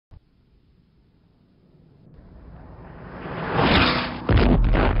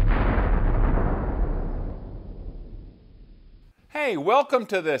Hey, welcome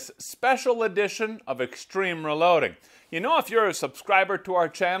to this special edition of Extreme Reloading. You know, if you're a subscriber to our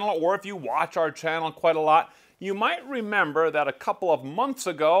channel or if you watch our channel quite a lot, you might remember that a couple of months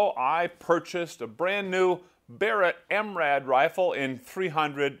ago I purchased a brand new Barrett MRAD rifle in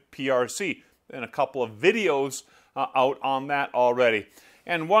 300 PRC, and a couple of videos out on that already.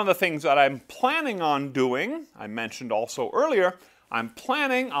 And one of the things that I'm planning on doing, I mentioned also earlier, I'm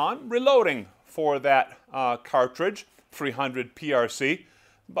planning on reloading for that cartridge, 300 PRC,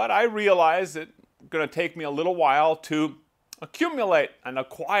 but I realize it's going to take me a little while to accumulate and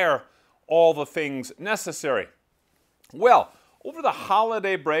acquire all the things necessary. Well, over the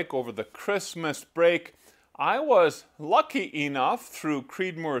holiday break, over the Christmas break, I was lucky enough through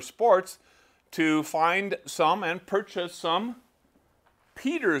Creedmoor Sports to find some and purchase some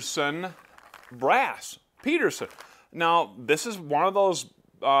Peterson brass. Peterson. Now, this is one of those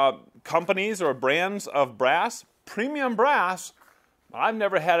companies or brands of brass, premium brass. I've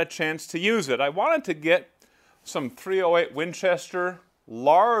never had a chance to use it. I wanted to get some 308 Winchester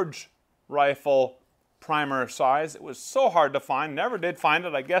large rifle primer size. It was so hard to find. Never did find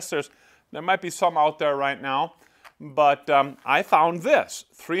it. I guess there might be some out there right now. But I found this,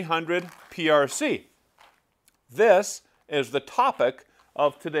 300 PRC. This is the topic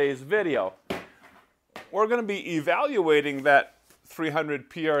of today's video. We're going to be evaluating that 300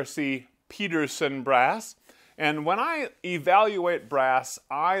 PRC Peterson brass. And when I evaluate brass,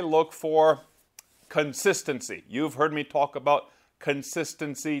 I look for consistency. You've heard me talk about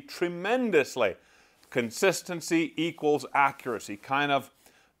consistency tremendously. Consistency equals accuracy, kind of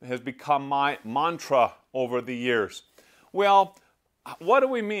has become my mantra over the years. Well, what do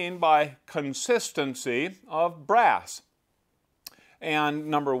we mean by consistency of brass? And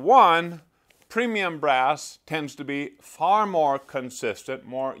number one, premium brass tends to be far more consistent,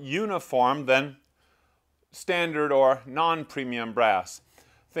 more uniform than standard or non-premium brass.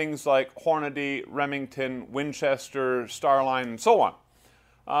 Things like Hornady, Remington, Winchester, Starline, and so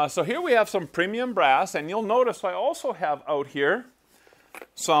on. So here we have some premium brass, and you'll notice I also have out here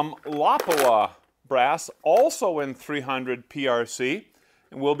some Lapua brass, also in 300 PRC,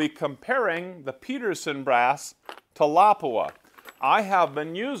 and we'll be comparing the Peterson brass to Lapua. I have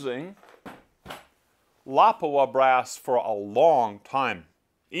been using Lapua brass for a long time.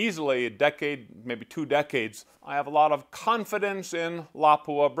 Easily a decade, maybe 2 decades. I have a lot of confidence in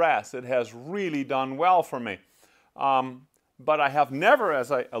Lapua brass. It has really done well for me. But I have never, as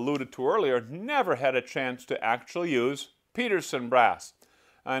I alluded to earlier, never had a chance to actually use Peterson brass.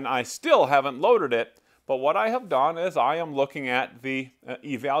 And I still haven't loaded it, but what I have done is I am looking at the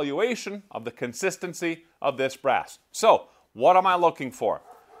evaluation of the consistency of this brass. So, what am I looking for?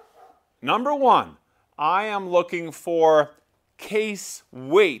 Number one, I am looking for case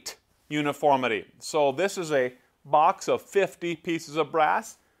weight uniformity. So this is a box of 50 pieces of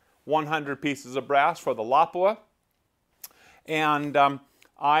brass, 100 pieces of brass for the Lapua, and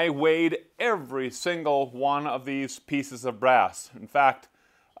I weighed every single one of these pieces of brass. In fact,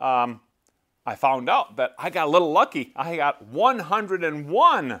 I found out that I got a little lucky. I got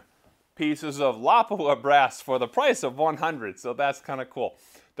 101 pieces of Lapua brass for the price of 100, so that's kind of cool.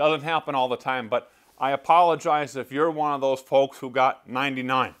 Doesn't happen all the time, but I apologize if you're one of those folks who got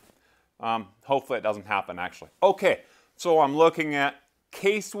 99. Hopefully it doesn't happen, actually. Okay, so I'm looking at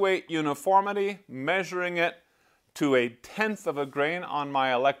case weight uniformity, measuring it to 1/10 of a grain on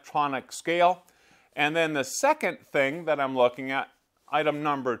my electronic scale. And then the second thing that I'm looking at, item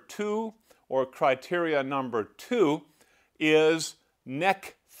number 2, or criteria number 2, is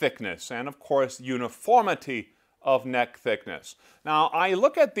neck thickness, and of course uniformity of neck thickness. Now, I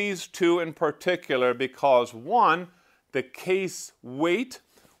look at these two in particular because, one, the case weight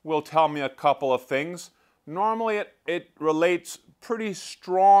will tell me a couple of things. Normally, it relates pretty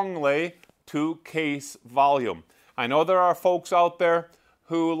strongly to case volume. I know there are folks out there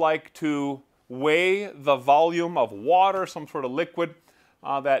who like to weigh the volume of water, some sort of liquid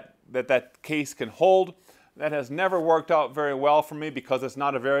that case can hold. That has never worked out very well for me because it's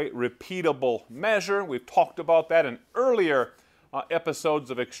not a very repeatable measure. We've talked about that in earlier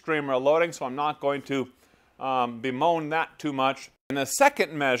episodes of Extreme Reloading, so I'm not going to bemoan that too much. And the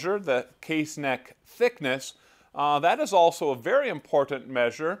second measure, the case neck thickness, that is also a very important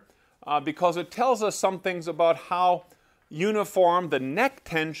measure because it tells us some things about how uniform the neck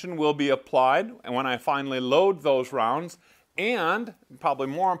tension will be applied and when I finally load those rounds, and probably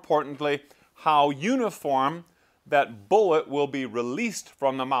more importantly, how uniform that bullet will be released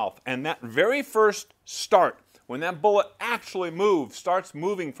from the mouth. And that very first start, when that bullet actually moves, starts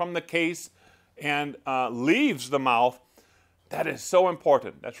moving from the case and leaves the mouth, that is so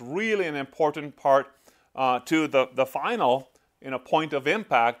important. That's really an important part to the final in a point of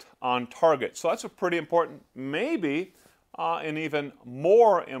impact on target. So that's a pretty important, maybe an even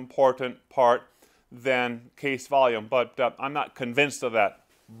more important part than case volume, but I'm not convinced of that.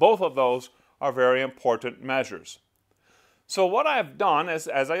 Both of those are very important measures. So what I've done is,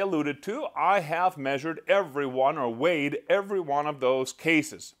 as I alluded to, I have measured every one or weighed every one of those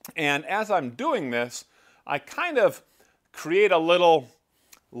cases. And as I'm doing this, I kind of create a little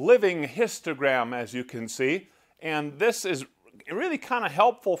living histogram, as you can see. And this is really kind of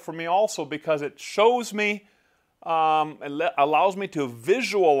helpful for me also because it shows me, allows me to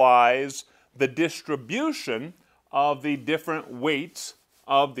visualize the distribution of the different weights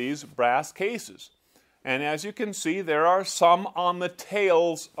of these brass cases. And as you can see, there are some on the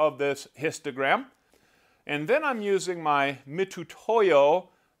tails of this histogram. And then I'm using my Mitutoyo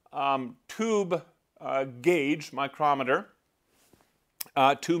tube gauge micrometer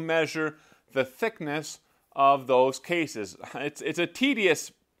to measure the thickness of those cases. It's a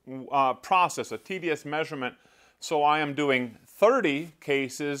tedious process, a tedious measurement. So I am doing 30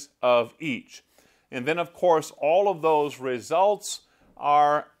 cases of each. And then, of course, all of those results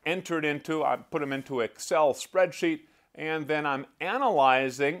are entered into, I put them into an Excel spreadsheet, and then I'm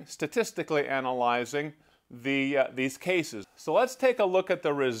analyzing, statistically analyzing these cases. So let's take a look at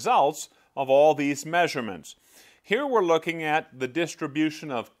the results of all these measurements. Here we're looking at the distribution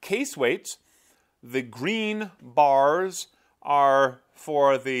of case weights. The green bars are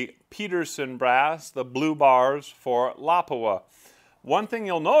for the Peterson brass, the blue bars for Lapua. One thing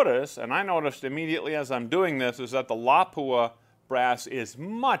you'll notice, and I noticed immediately as I'm doing this, is that the Lapua brass is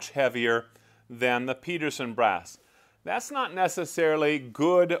much heavier than the Peterson brass. That's not necessarily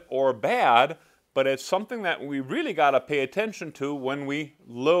good or bad, but it's something that we really got to pay attention to when we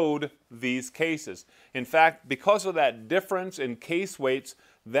load these cases. In fact, because of that difference in case weights,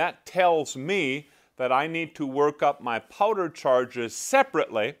 that tells me that I need to work up my powder charges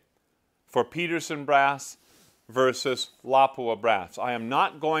separately for Peterson brass versus Lapua brass. I am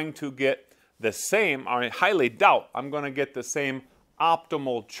not going to get the same, I highly doubt I'm going to get the same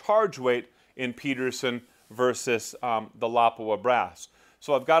optimal charge weight in Peterson versus the Lapua brass.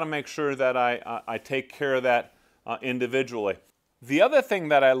 So I've got to make sure that I take care of that individually. The other thing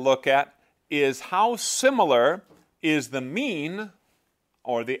that I look at is how similar is the mean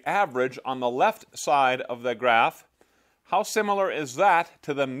or the average on the left side of the graph. How similar is that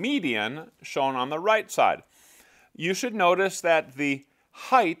to the median shown on the right side? You should notice that the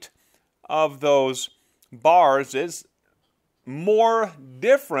height of those bars is more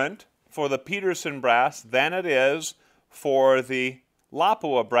different for the Peterson brass than it is for the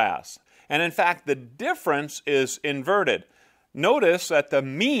Lapua brass. And in fact, the difference is inverted. Notice that the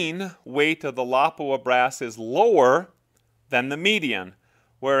mean weight of the Lapua brass is lower than the median,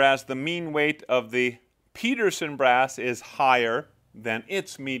 whereas the mean weight of the Peterson brass is higher than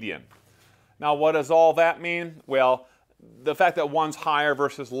its median. Now, what does all that mean? Well, the fact that one's higher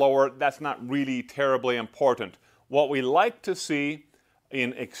versus lower, that's not really terribly important. What we like to see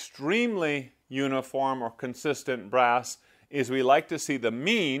in extremely uniform or consistent brass is we like to see the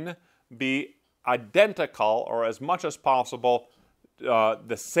mean be identical, or as much as possible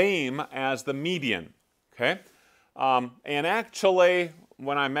the same as the median. Okay? And actually,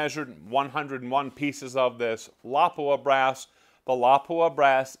 when I measured 101 pieces of this Lapua brass, the Lapua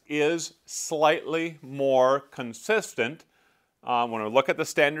brass is slightly more consistent. When we look at the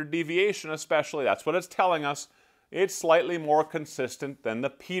standard deviation especially, that's what it's telling us. It's slightly more consistent than the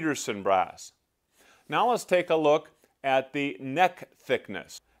Peterson brass. Now let's take a look at the neck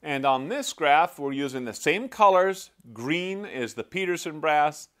thickness. And on this graph, we're using the same colors. Green is the Peterson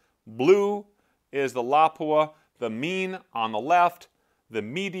brass, blue is the Lapua, the mean on the left, the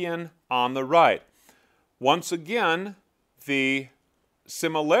median on the right. Once again, the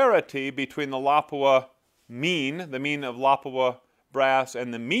similarity between the Lapua mean, the mean of Lapua brass,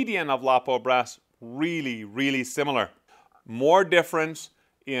 and the median of Lapua brass, really, really similar. More difference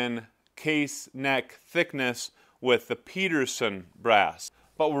in case neck thickness with the Peterson brass.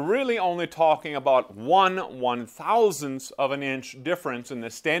 But we're really only talking about 1/1000th of an inch difference in the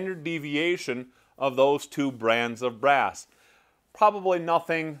standard deviation of those two brands of brass. Probably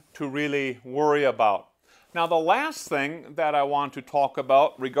nothing to really worry about. Now, the last thing that I want to talk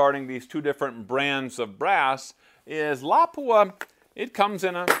about regarding these two different brands of brass is Lapua. It comes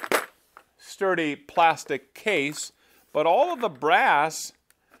in a sturdy plastic case, but all of the brass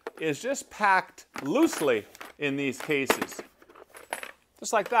is just packed loosely in these cases,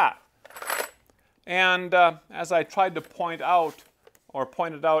 just like that. And as I tried to point out, or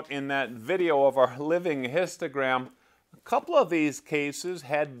pointed out in that video of our living histogram, a couple of these cases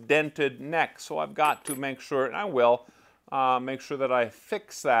had dented necks, so I've got to make sure, and I will, make sure that I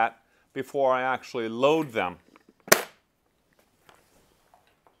fix that before I actually load them.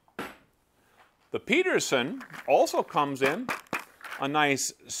 The Peterson also comes in a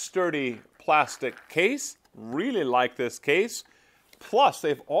nice sturdy plastic case. Really like this case. Plus,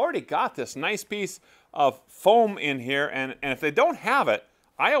 they've already got this nice piece of foam in here, and if they don't have it,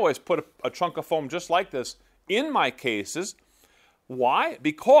 I always put a chunk of foam just like this in my cases. Why?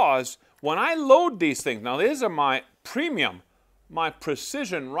 Because when I load these things, now these are my premium, my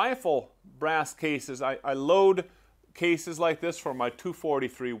precision rifle brass cases. I load cases like this for my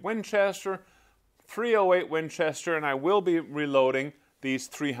 243 Winchester, 308 Winchester, and I will be reloading these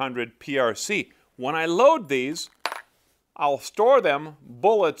 300 PRC. When I load these, I'll store them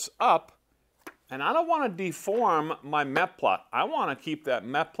bullets up, and I don't want to deform my metplot. I want to keep that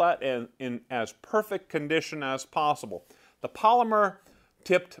metplot in as perfect condition as possible. The polymer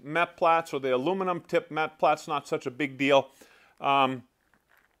tipped metplots or the aluminum tipped metplot's not such a big deal,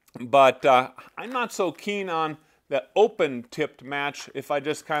 but I'm not so keen on the open tipped match if I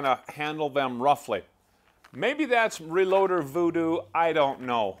just kind of handle them roughly. Maybe that's reloader voodoo, I don't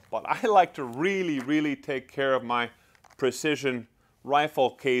know, but I like to really take care of my precision rifle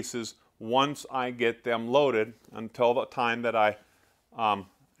cases once I get them loaded until the time that I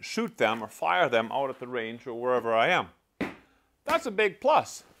shoot them or fire them out at the range or wherever I am. That's a big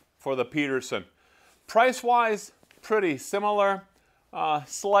plus for the Peterson. Price-wise, pretty similar.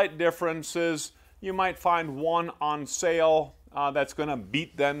 Slight differences. You might find one on sale that's going to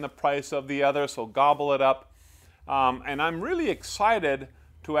beat then the price of the other, so gobble it up. And I'm really excited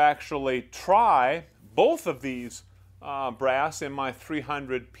to actually try both of these brass in my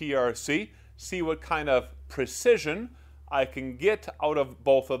 300 PRC, see what kind of precision I can get out of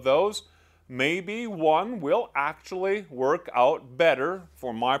both of those. Maybe one will actually work out better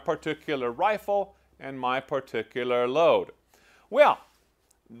for my particular rifle and my particular load. Well,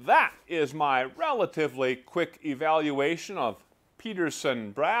 that is my relatively quick evaluation of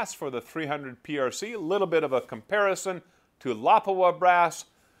Peterson brass for the 300 PRC. A little bit of a comparison to Lapua brass.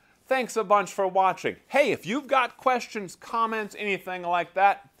 Thanks a bunch for watching. Hey, if you've got questions, comments, anything like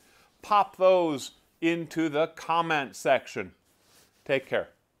that, pop those into the comment section. Take care.